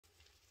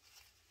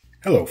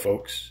Hello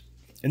folks.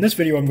 In this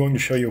video I'm going to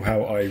show you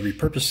how I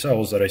repurposed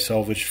cells that I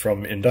salvaged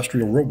from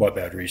industrial robot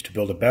batteries to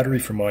build a battery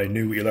for my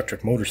new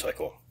electric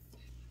motorcycle.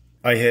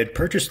 I had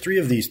purchased 3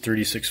 of these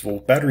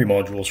 36-volt battery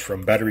modules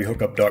from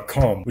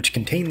batteryhookup.com, which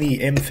contain the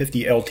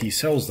M50LT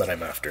cells that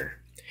I'm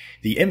after.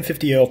 The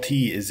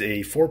M50LT is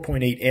a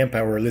 4.8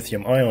 amp-hour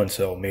lithium-ion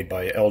cell made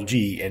by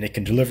LG, and it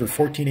can deliver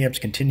 14 amps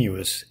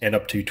continuous and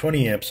up to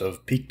 20 amps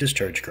of peak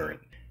discharge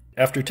current.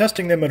 After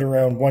testing them at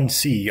around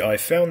 1C, I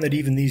found that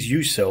even these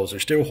used cells are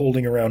still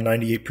holding around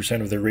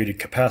 98% of their rated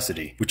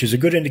capacity, which is a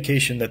good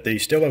indication that they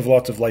still have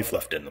lots of life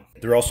left in them.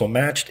 They're also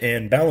matched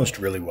and balanced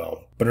really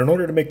well, but in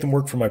order to make them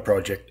work for my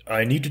project,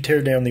 I need to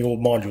tear down the old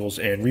modules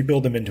and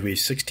rebuild them into a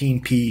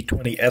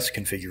 16P20S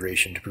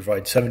configuration to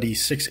provide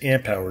 76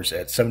 amp hours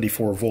at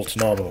 74 volts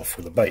nominal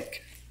for the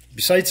bike.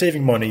 Besides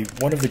saving money,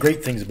 one of the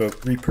great things about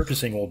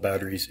repurposing old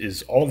batteries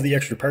is all of the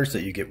extra parts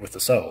that you get with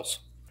the cells.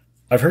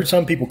 I've heard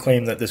some people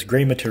claim that this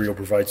gray material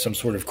provides some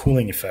sort of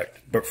cooling effect,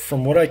 but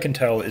from what I can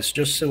tell, it's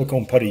just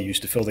silicone putty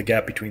used to fill the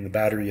gap between the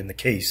battery and the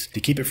case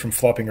to keep it from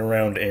flopping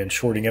around and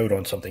shorting out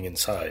on something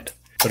inside.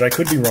 But I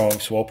could be wrong,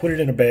 so I'll put it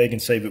in a bag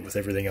and save it with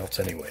everything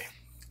else anyway.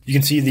 You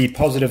can see the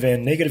positive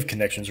and negative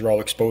connections are all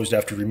exposed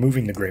after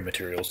removing the gray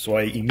material, so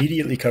I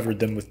immediately covered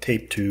them with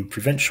tape to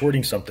prevent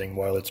shorting something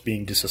while it's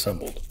being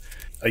disassembled.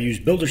 I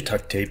used builder's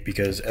tuck tape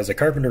because as a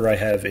carpenter I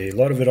have a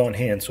lot of it on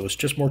hand, so it's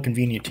just more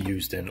convenient to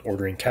use than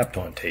ordering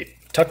Kapton tape.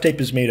 Tuck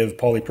tape is made of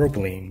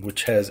polypropylene,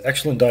 which has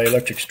excellent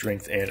dielectric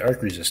strength and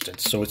arc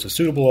resistance, so it's a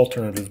suitable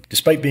alternative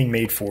despite being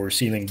made for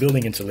sealing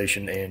building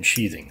insulation and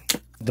sheathing.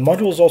 The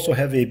modules also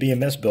have a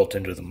BMS built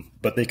into them,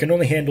 but they can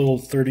only handle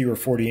 30 or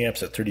 40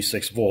 amps at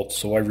 36 volts,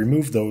 so I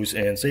removed those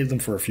and saved them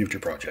for a future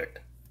project.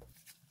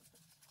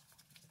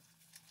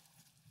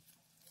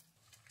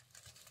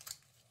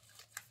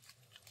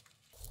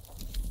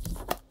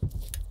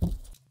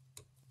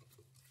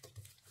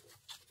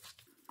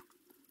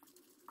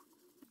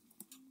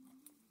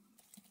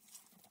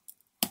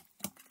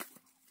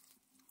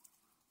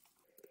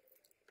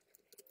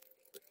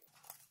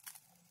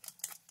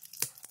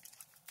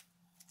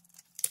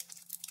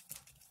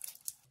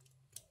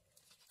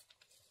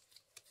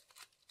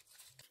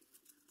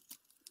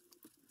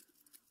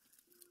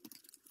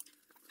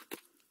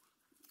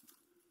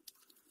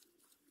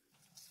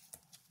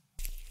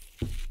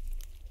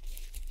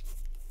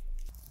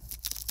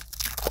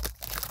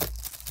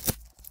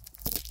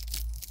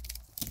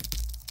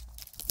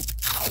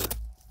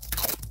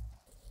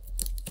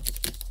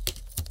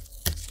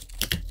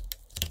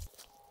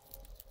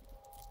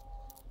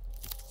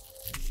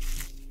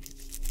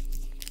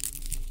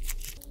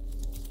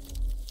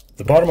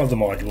 The bottom of the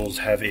modules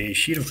have a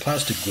sheet of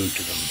plastic glued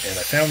to them, and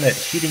I found that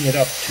heating it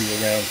up to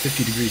around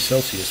 50 degrees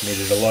Celsius made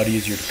it a lot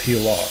easier to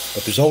peel off,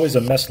 but there's always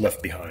a mess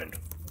left behind.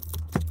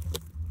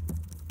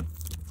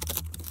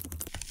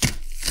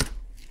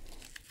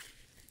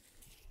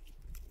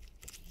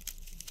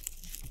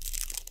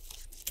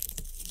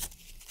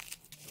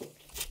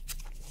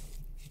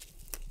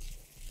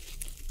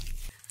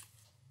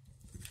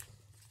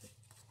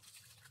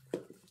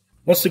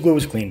 Once the glue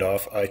was cleaned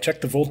off, I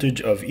checked the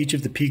voltage of each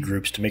of the P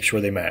groups to make sure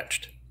they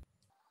matched.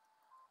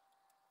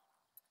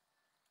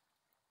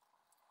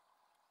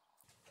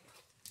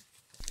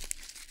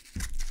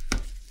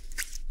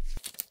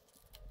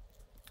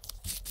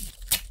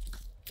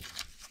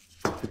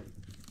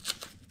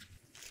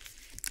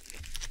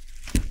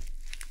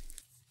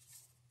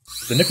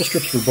 The nickel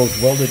strips were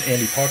both welded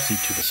and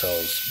epoxied to the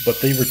cells, but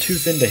they were too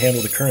thin to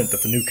handle the current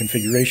that the new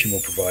configuration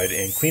will provide,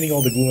 and cleaning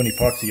all the glue and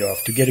epoxy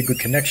off to get a good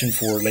connection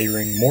for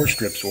layering more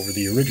strips over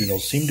the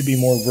originals seemed to be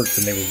more work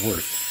than they were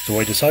worth, so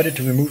I decided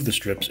to remove the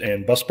strips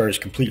and bus bars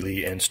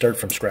completely and start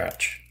from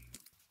scratch.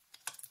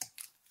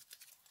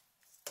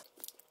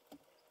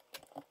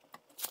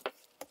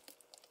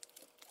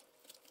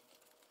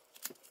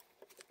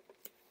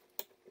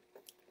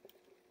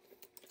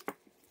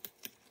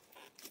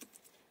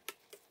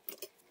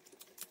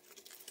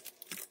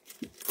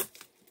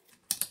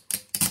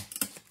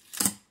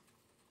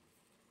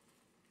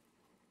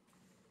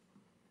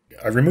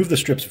 I removed the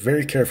strips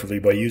very carefully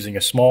by using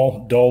a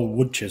small, dull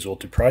wood chisel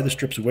to pry the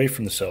strips away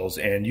from the cells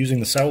and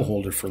using the cell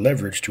holder for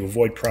leverage to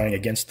avoid prying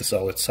against the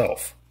cell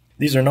itself.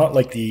 These are not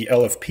like the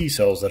LFP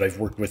cells that I've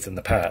worked with in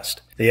the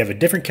past. They have a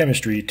different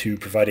chemistry to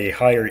provide a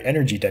higher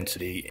energy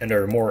density and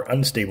are more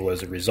unstable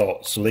as a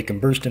result, so they can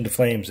burst into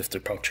flames if they're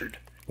punctured.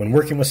 When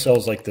working with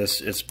cells like this,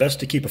 it's best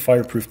to keep a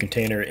fireproof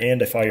container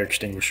and a fire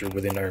extinguisher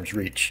within arm's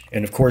reach,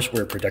 and of course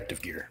wear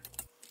protective gear.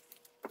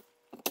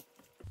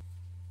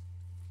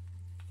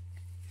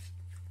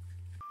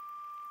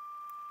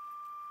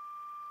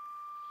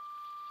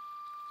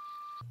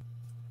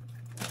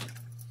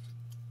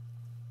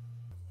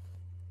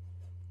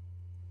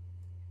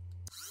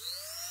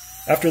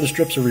 After the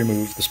strips are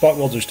removed, the spot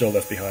welds are still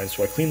left behind,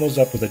 so I clean those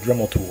up with a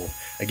Dremel tool,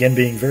 again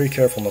being very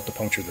careful not to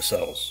puncture the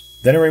cells.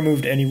 Then I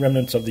removed any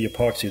remnants of the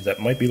epoxy that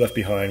might be left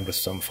behind with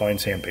some fine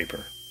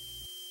sandpaper.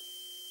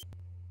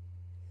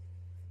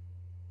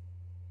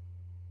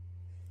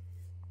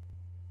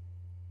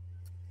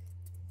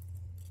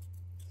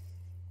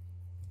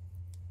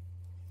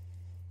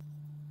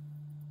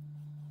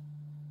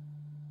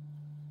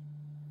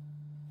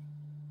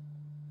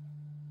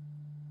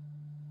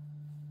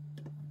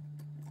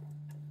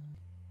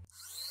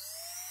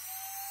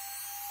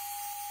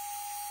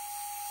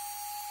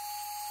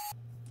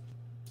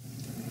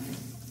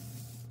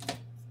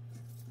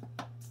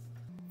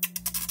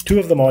 Two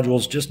of the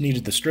modules just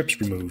needed the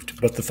strips removed,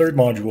 but the third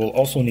module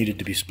also needed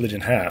to be split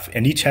in half,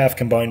 and each half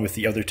combined with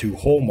the other two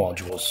whole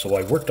modules, so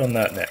I worked on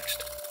that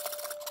next.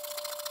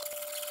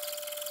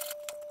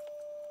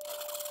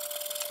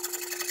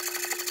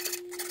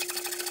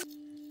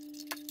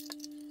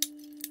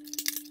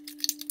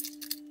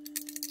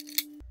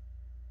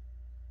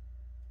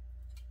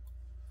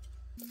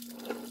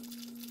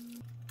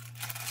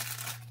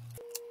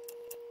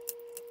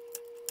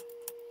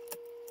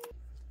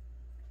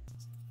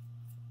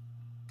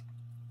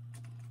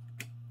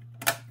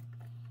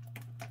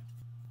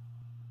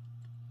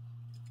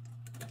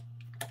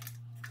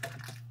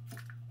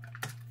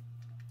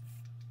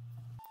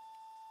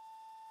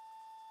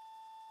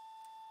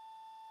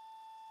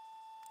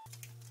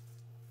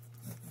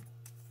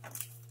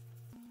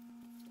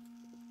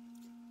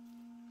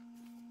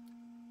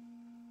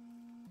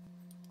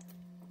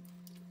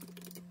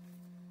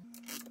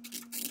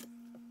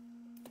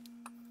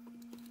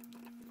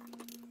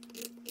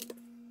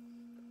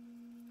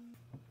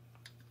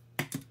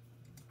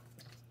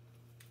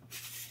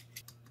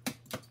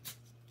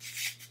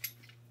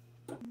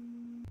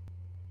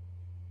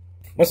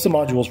 Once the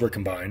modules were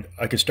combined,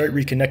 I could start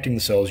reconnecting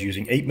the cells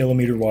using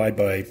 8mm wide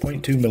by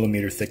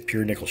 0.2mm thick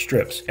pure nickel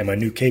strips and my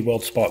new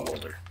K-weld spot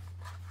welder.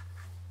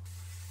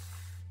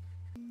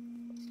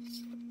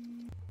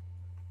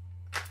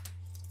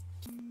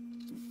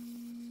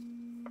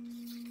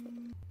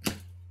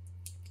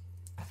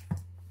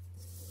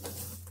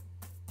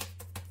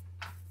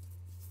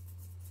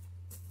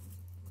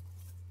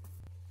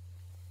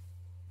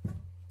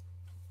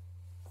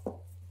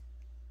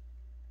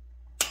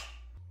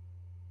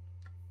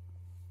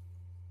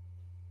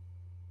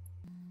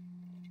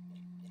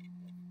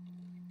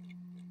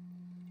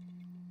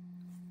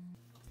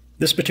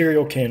 This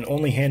material can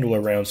only handle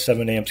around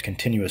 7 amps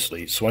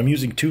continuously, so I'm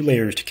using 2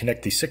 layers to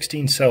connect the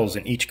 16 cells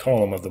in each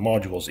column of the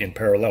modules in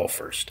parallel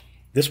first.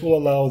 This will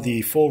allow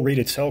the full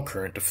rated cell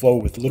current to flow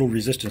with little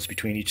resistance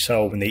between each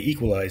cell when they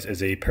equalize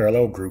as a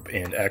parallel group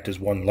and act as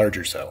one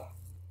larger cell.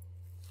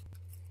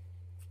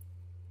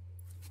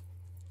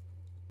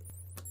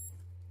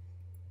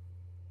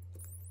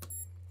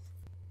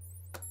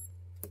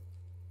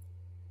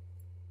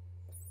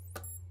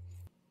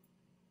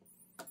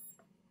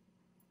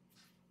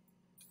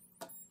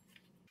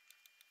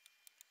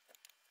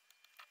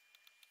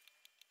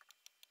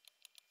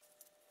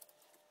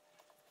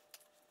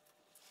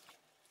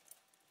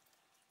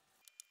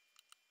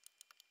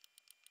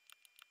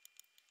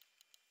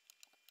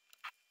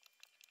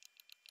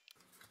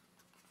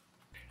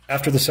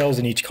 After the cells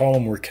in each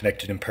column were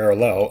connected in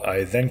parallel,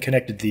 I then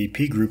connected the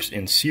P groups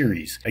in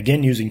series,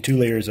 again using 2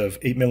 layers of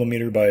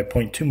 8mm by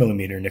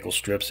 0.2mm nickel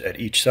strips at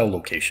each cell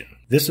location.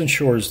 This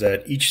ensures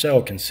that each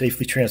cell can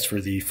safely transfer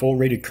the full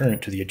rated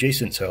current to the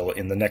adjacent cell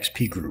in the next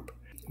P group.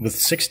 With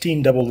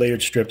 16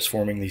 double-layered strips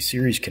forming the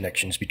series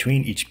connections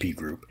between each P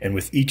group, and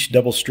with each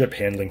double strip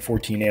handling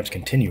 14 amps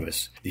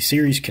continuous, the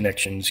series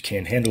connections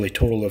can handle a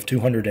total of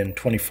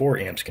 224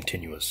 amps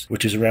continuous,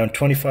 which is around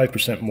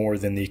 25% more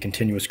than the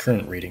continuous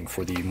current rating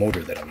for the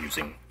motor that I'm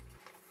using.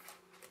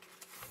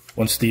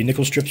 Once the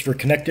nickel strips were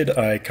connected,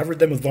 I covered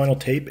them with vinyl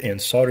tape and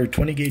soldered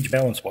 20-gauge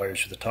balance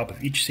wires to the top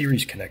of each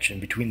series connection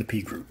between the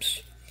P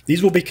groups.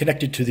 These will be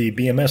connected to the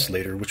BMS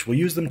later, which will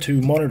use them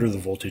to monitor the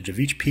voltage of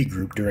each P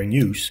group during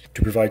use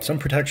to provide some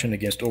protection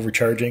against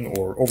overcharging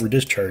or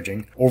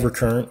over-discharging,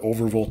 overcurrent,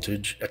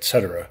 overvoltage,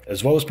 etc.,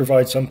 as well as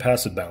provide some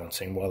passive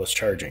balancing while it's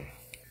charging.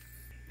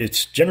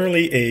 It's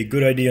generally a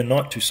good idea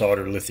not to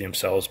solder lithium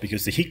cells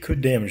because the heat could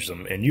damage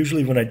them, and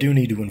usually when I do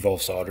need to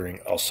involve soldering,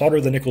 I'll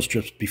solder the nickel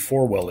strips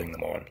before welding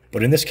them on.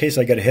 But in this case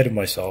I got ahead of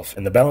myself,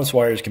 and the balance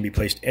wires can be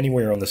placed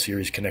anywhere on the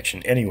series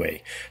connection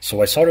anyway,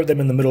 so I soldered them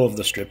in the middle of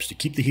the strips to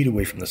keep the heat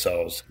away from the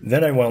cells.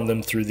 Then I wound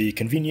them through the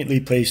conveniently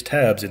placed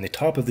tabs in the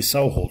top of the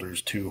cell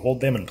holders to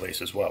hold them in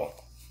place as well.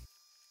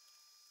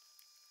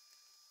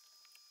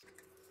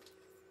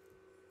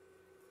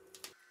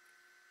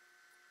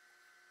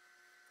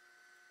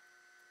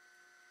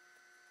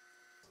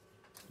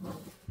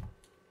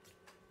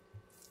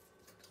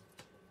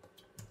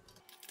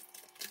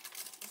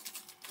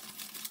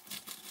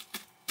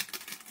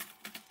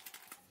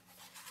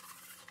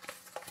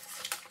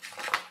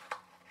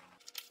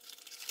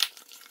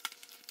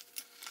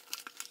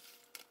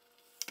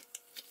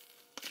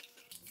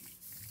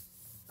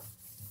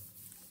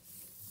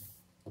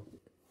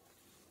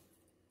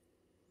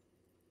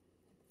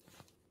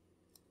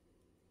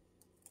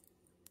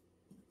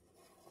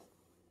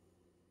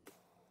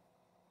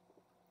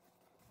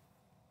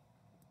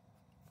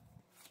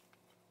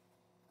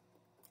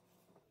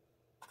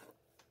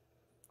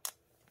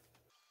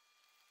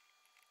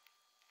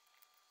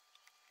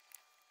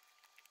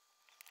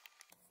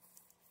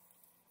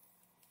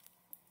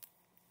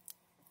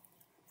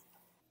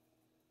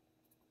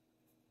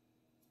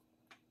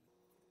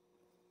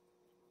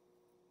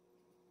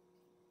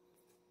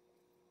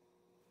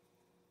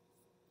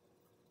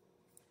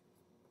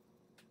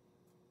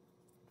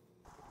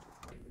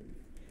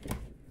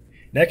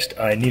 Next,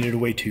 I needed a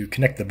way to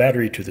connect the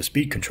battery to the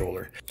speed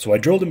controller, so I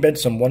drilled and bent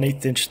some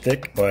 1/8 inch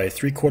thick by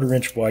 3/4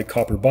 inch wide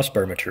copper bus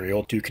bar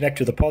material to connect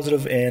to the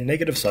positive and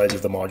negative sides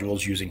of the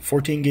modules using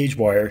 14 gauge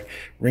wire,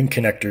 ring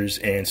connectors,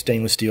 and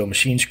stainless steel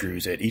machine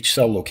screws at each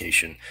cell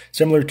location,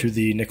 similar to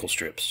the nickel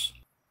strips.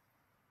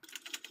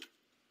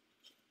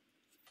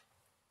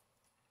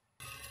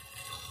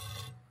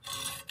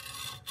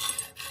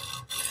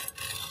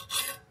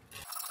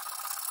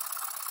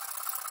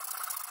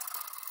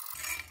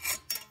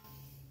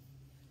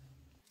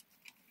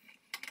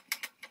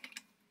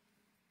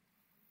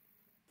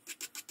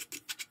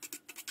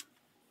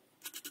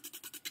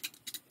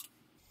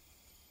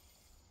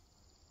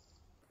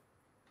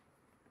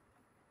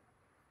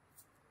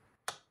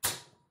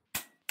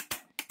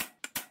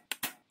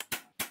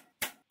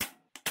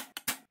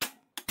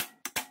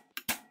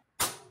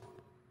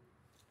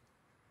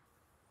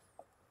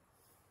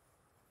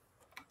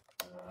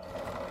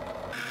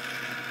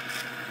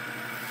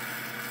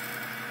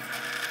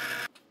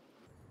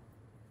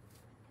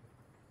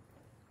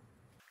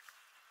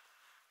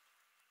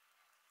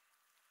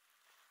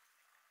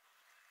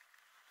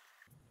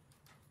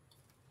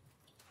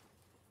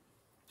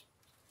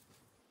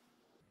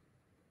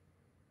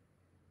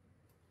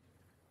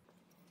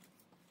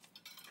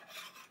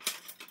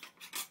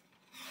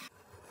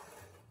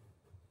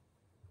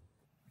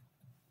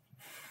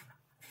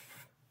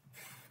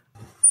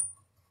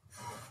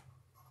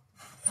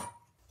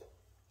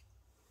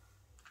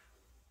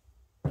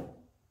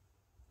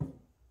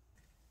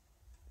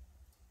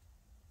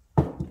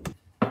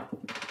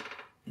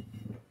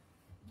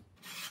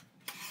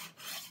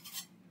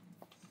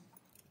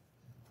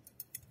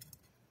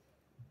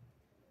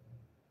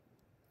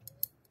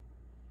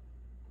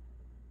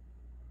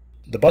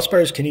 The bus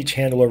bars can each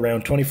handle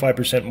around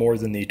 25% more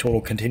than the total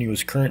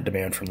continuous current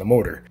demand from the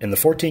motor, and the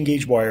 14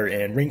 gauge wire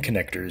and ring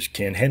connectors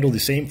can handle the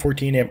same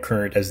 14 amp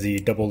current as the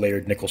double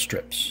layered nickel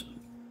strips.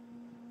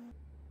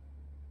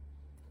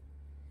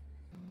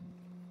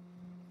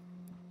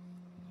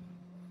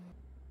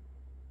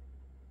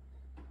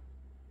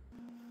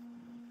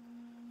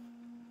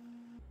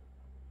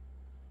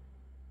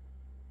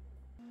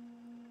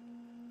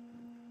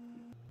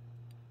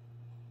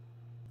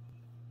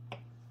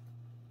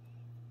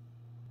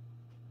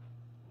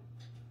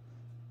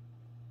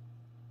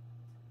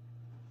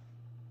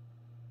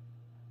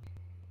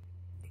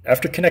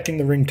 After connecting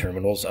the ring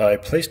terminals, I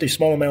placed a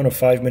small amount of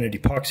 5-minute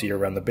epoxy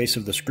around the base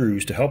of the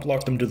screws to help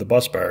lock them to the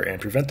bus bar and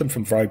prevent them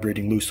from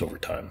vibrating loose over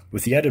time,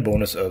 with the added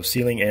bonus of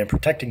sealing and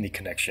protecting the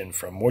connection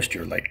from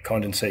moisture like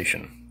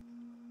condensation.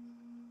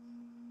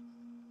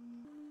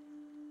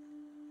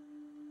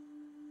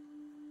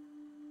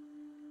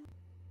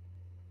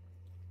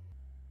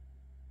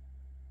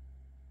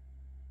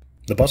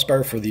 The bus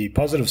bar for the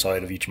positive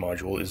side of each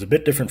module is a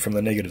bit different from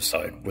the negative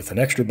side, with an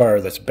extra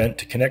bar that's bent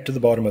to connect to the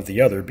bottom of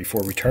the other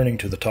before returning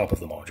to the top of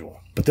the module.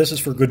 But this is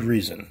for good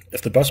reason.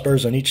 If the bus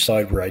bars on each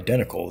side were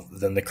identical,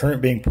 then the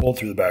current being pulled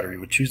through the battery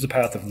would choose the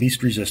path of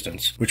least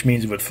resistance, which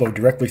means it would flow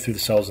directly through the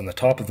cells in the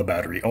top of the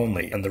battery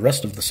only, and the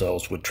rest of the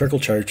cells would trickle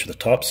charge to the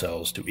top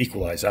cells to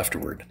equalize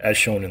afterward, as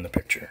shown in the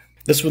picture.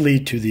 This would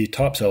lead to the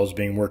top cells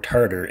being worked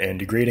harder and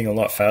degrading a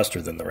lot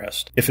faster than the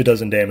rest, if it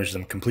doesn't damage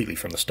them completely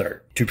from the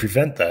start. To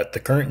prevent that, the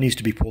current needs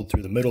to be pulled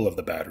through the middle of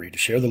the battery to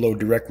share the load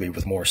directly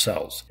with more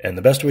cells, and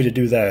the best way to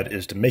do that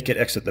is to make it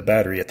exit the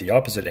battery at the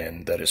opposite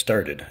end that it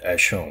started, as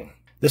shown.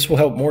 This will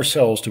help more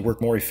cells to work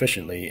more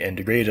efficiently and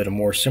degrade at a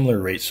more similar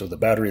rate so the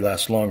battery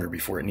lasts longer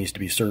before it needs to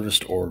be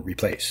serviced or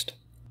replaced.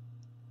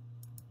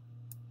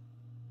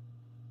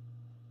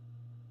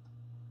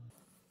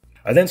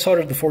 I then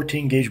soldered the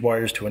 14 gauge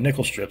wires to a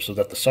nickel strip so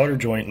that the solder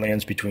joint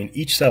lands between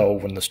each cell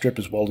when the strip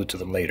is welded to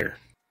them later.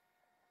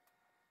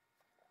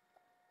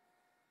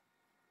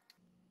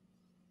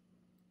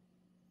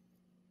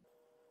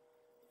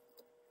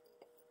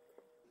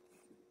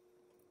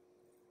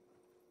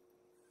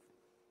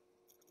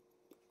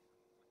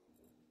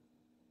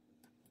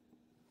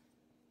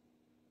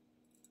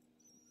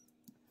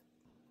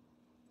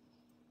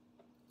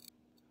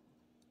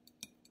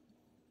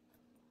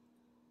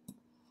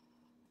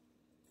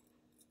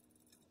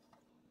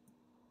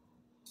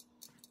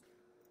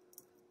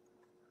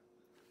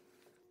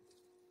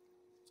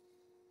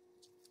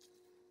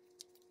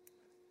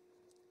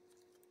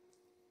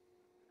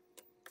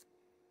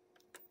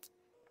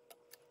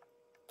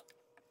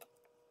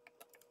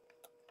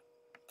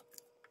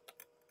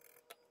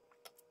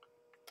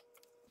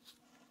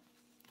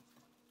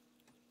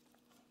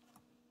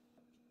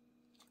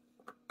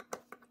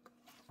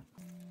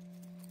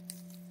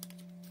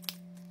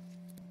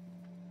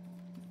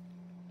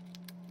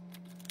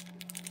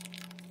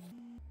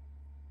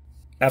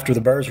 After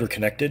the bars were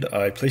connected,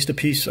 I placed a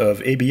piece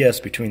of ABS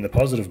between the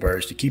positive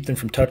bars to keep them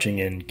from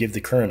touching and give the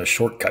current a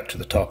shortcut to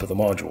the top of the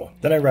module.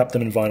 Then I wrapped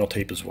them in vinyl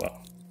tape as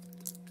well.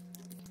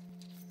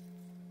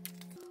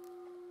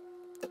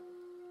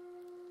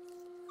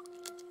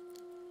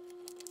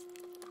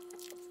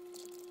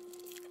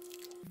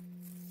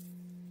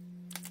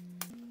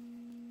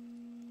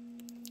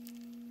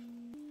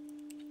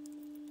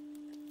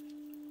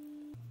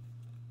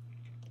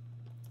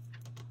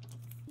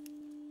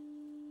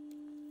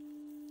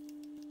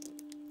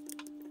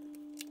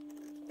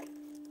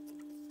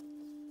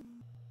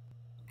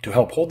 to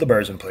help hold the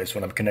bars in place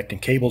when I'm connecting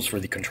cables for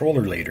the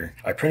controller later,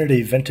 I printed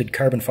a vented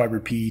carbon fiber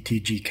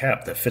PETG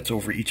cap that fits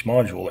over each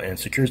module and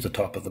secures the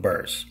top of the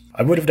bars.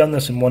 I would have done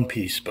this in one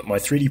piece, but my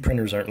 3D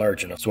printers aren't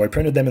large enough, so I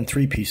printed them in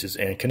 3 pieces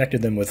and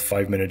connected them with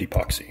 5-minute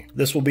epoxy.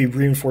 This will be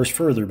reinforced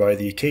further by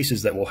the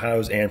cases that will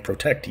house and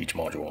protect each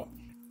module.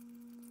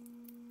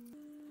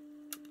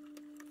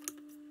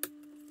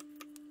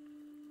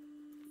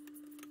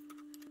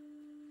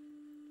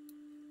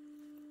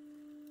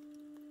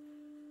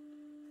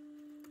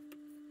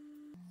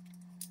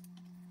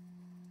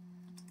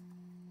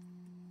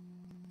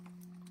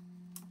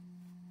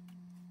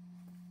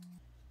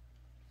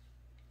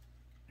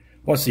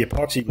 Once the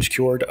epoxy was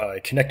cured,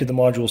 I connected the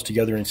modules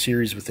together in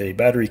series with a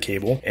battery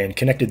cable and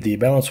connected the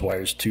balance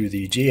wires to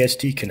the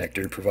JST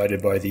connector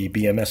provided by the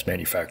BMS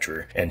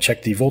manufacturer, and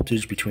checked the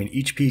voltage between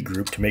each P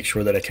group to make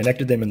sure that I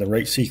connected them in the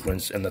right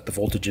sequence and that the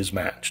voltages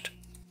matched.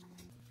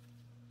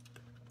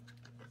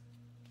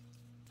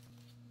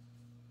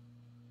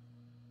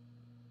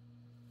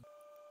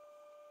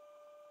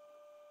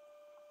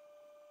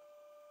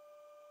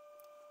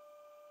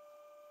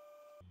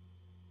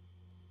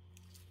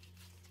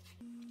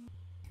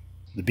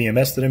 The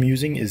BMS that I'm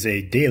using is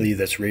a daily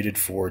that's rated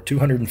for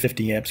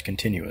 250 amps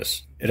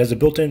continuous. It has a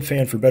built-in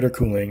fan for better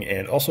cooling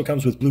and also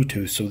comes with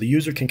Bluetooth so the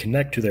user can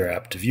connect to their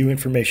app to view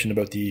information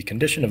about the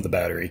condition of the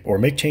battery or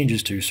make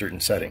changes to certain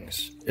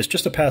settings. It's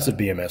just a passive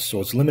BMS,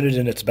 so it's limited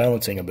in its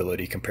balancing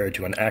ability compared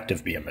to an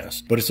active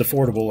BMS, but it's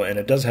affordable and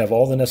it does have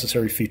all the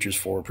necessary features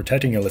for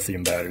protecting a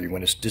lithium battery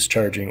when it's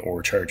discharging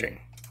or charging.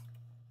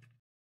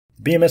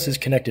 BMS is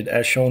connected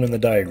as shown in the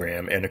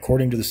diagram and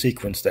according to the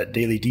sequence that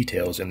daily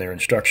details in their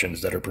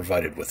instructions that are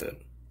provided with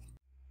it.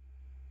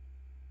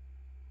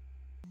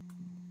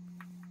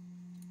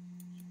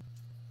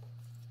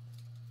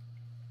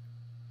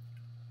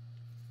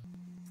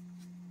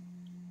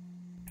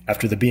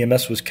 After the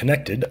BMS was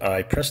connected,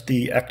 I pressed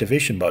the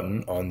activation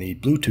button on the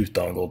Bluetooth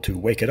dongle to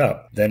wake it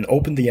up, then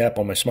opened the app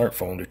on my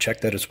smartphone to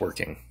check that it's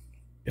working.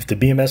 If the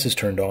BMS is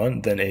turned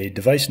on, then a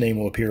device name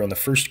will appear on the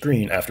first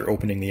screen after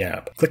opening the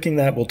app. Clicking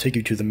that will take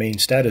you to the main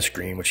status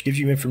screen, which gives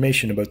you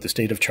information about the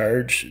state of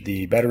charge,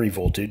 the battery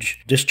voltage,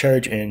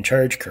 discharge and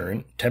charge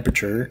current,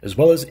 temperature, as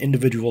well as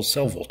individual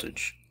cell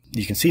voltage.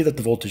 You can see that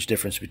the voltage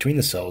difference between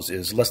the cells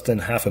is less than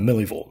half a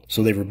millivolt,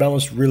 so they were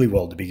balanced really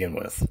well to begin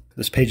with.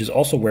 This page is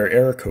also where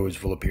error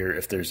codes will appear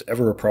if there's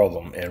ever a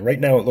problem, and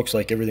right now it looks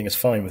like everything is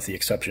fine with the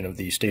exception of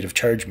the state of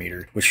charge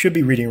meter, which should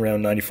be reading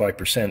around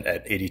 95%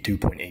 at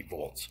 82.8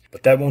 volts.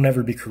 But that won't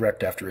ever be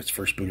correct after it's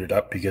first booted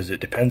up because it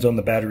depends on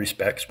the battery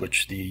specs,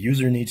 which the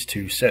user needs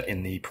to set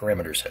in the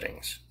parameter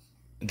settings.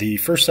 The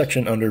first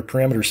section under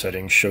parameter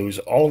settings shows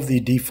all of the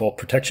default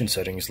protection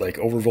settings like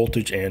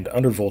overvoltage and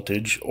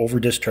undervoltage,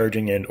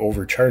 overdischarging and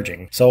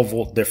overcharging, cell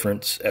volt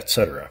difference,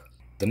 etc.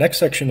 The next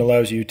section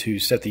allows you to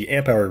set the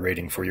amp hour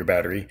rating for your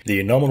battery,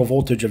 the nominal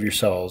voltage of your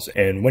cells,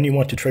 and when you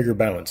want to trigger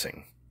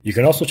balancing. You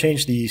can also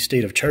change the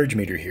state of charge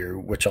meter here,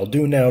 which I'll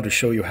do now to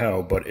show you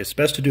how, but it's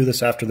best to do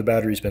this after the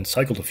battery's been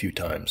cycled a few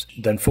times,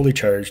 then fully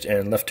charged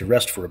and left to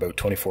rest for about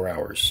 24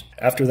 hours.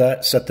 After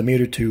that, set the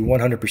meter to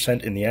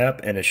 100% in the app,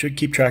 and it should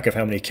keep track of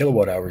how many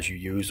kilowatt hours you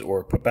use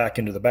or put back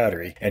into the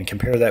battery, and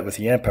compare that with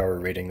the amp hour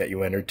rating that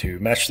you entered to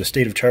match the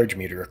state of charge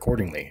meter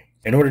accordingly.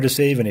 In order to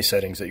save any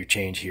settings that you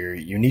change here,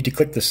 you need to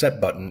click the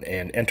Set button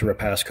and enter a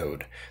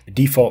passcode. The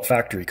default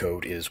factory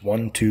code is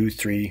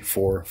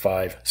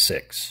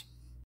 123456.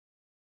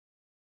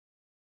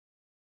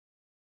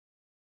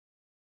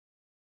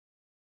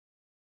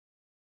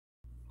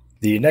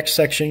 The next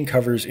section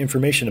covers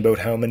information about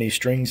how many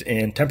strings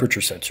and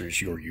temperature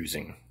sensors you're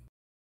using.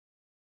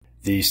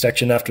 The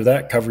section after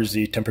that covers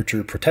the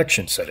temperature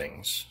protection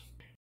settings.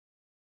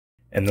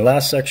 And the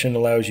last section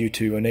allows you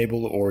to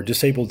enable or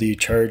disable the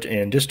charge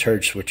and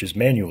discharge switches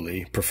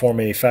manually, perform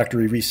a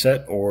factory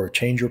reset, or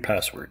change your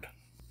password.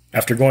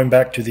 After going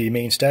back to the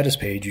main status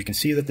page, you can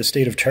see that the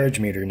state of charge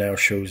meter now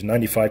shows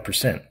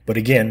 95%. But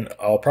again,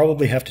 I'll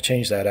probably have to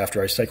change that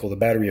after I cycle the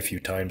battery a few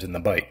times in the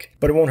bike.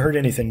 But it won't hurt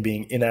anything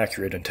being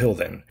inaccurate until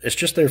then. It's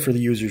just there for the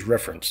user's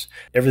reference.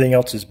 Everything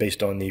else is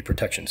based on the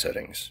protection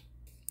settings.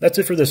 That's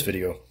it for this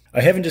video.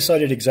 I haven't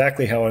decided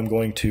exactly how I'm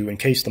going to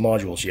encase the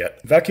modules yet.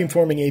 Vacuum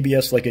forming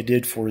ABS like I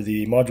did for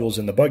the modules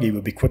in the buggy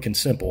would be quick and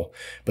simple,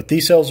 but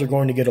these cells are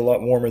going to get a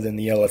lot warmer than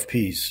the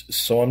LFPs,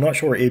 so I'm not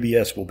sure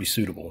ABS will be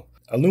suitable.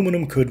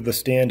 Aluminum could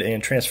withstand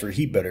and transfer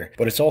heat better,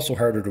 but it's also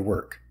harder to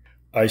work.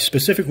 I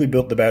specifically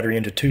built the battery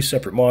into 2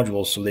 separate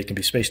modules so they can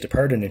be spaced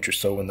apart an inch or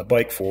so in the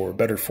bike for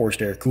better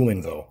forced air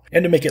cooling though,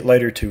 and to make it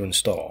lighter to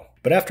install.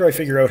 But after I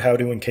figure out how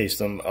to encase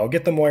them, I'll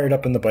get them wired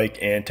up in the bike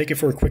and take it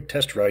for a quick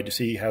test ride to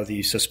see how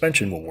the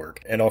suspension will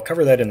work, and I'll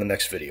cover that in the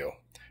next video.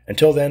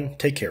 Until then,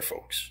 take care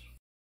folks.